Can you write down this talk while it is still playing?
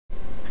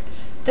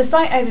The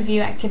Site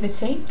Overview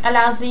activity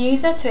allows the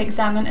user to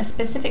examine a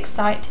specific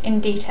site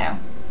in detail.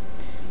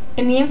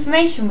 In the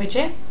Information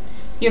widget,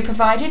 you're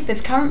provided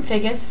with current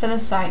figures for the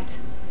site,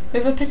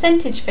 with a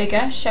percentage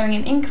figure showing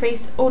an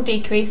increase or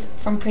decrease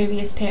from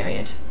previous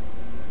period.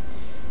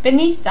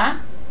 Beneath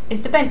that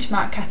is the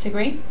benchmark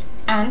category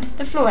and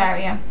the floor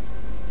area.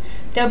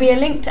 There will be a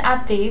link to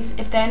add these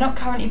if they are not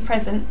currently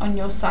present on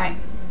your site.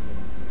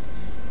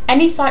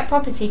 Any site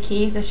property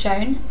keys are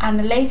shown and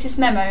the latest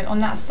memo on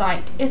that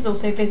site is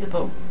also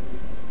visible.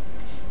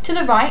 To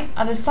the right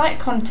are the site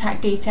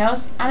contact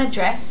details and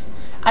address,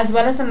 as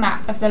well as a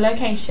map of the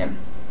location.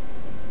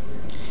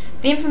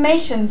 The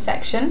Information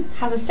section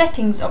has a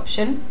Settings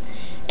option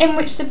in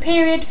which the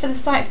period for the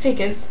site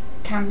figures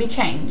can be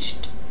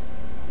changed.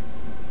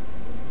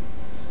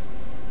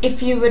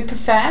 If you would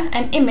prefer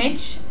an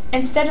image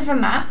instead of a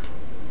map,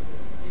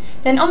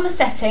 then on the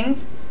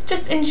settings,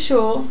 just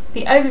ensure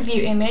the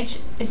overview image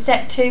is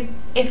set to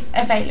if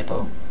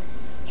available.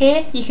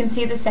 Here you can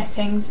see the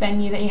settings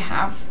menu that you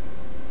have.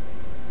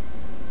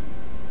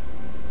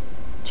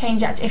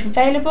 Change that to if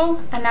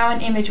available, and now an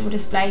image will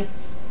display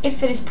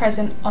if it is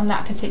present on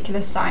that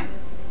particular site.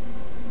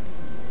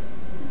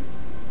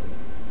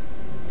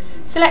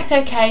 Select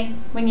OK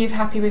when you're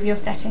happy with your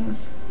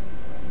settings.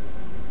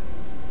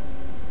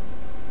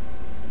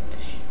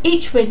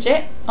 Each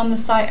widget on the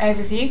site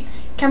overview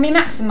can be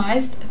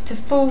maximised to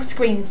full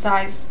screen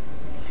size,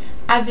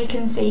 as you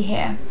can see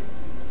here.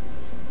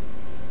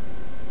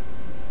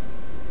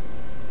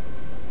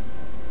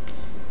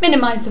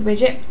 Minimise the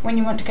widget when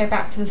you want to go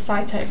back to the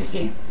site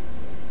overview.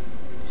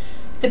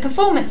 The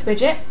Performance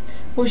widget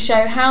will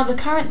show how the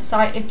current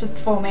site is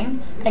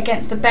performing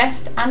against the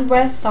best and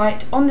worst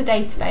site on the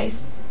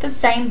database for the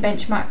same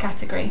benchmark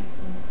category.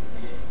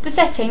 The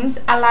settings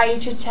allow you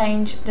to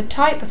change the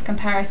type of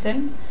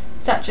comparison,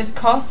 such as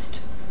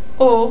cost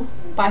or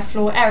by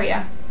floor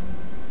area.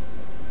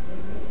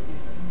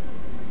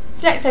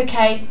 Select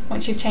OK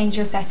once you've changed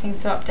your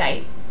settings to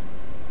update.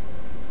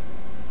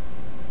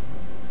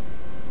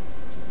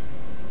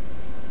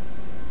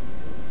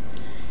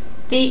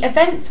 The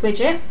Events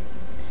widget,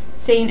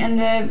 seen in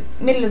the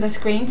middle of the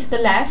screen to the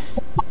left,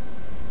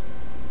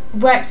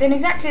 works in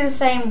exactly the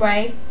same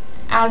way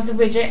as the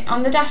widget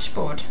on the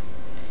dashboard.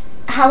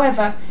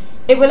 However,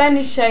 it will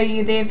only show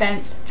you the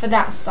events for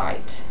that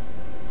site.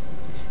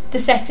 The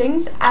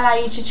settings allow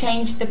you to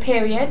change the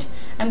period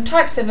and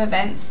types of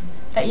events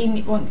that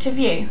you want to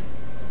view.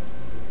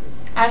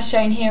 As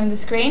shown here on the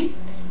screen,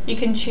 you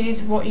can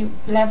choose what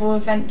level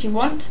of event you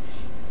want,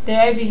 the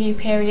overview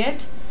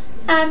period,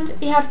 and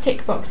you have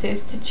tick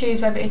boxes to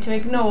choose whether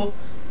to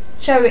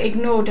show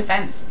ignored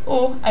events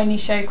or only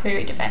show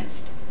queried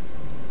events.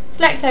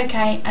 Select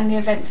OK and the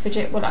Events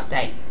widget will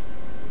update.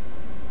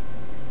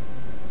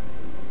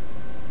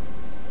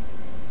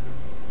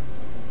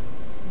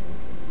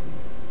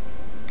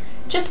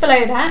 Just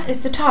below that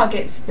is the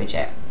Targets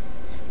widget.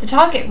 The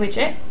Target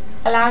widget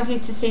allows you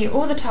to see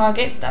all the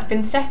targets that have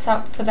been set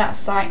up for that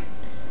site,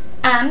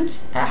 and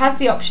it has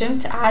the option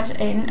to add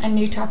in a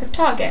new type of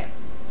target.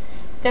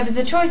 There is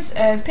a choice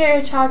of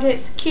period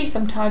targets,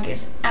 QSUM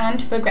targets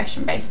and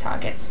regression-based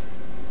targets.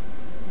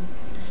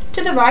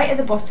 To the right at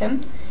the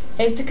bottom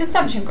is the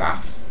consumption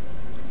graphs.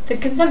 The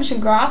consumption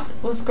graphs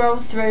will scroll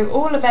through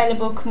all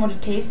available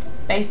commodities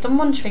based on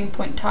monitoring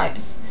point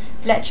types: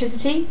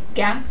 electricity,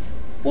 gas,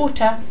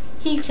 water,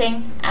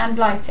 heating and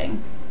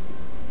lighting.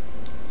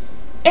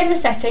 In the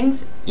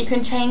settings, you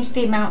can change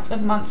the amount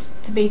of months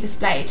to be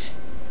displayed.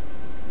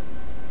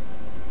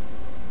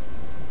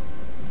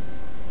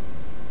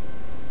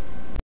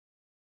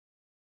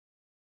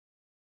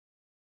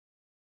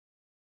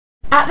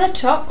 At the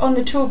top on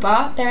the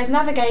toolbar, there is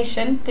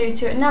navigation through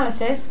to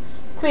Analysis,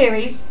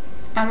 Queries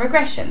and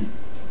Regression.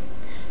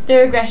 The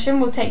regression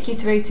will take you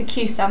through to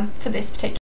QSUM for this particular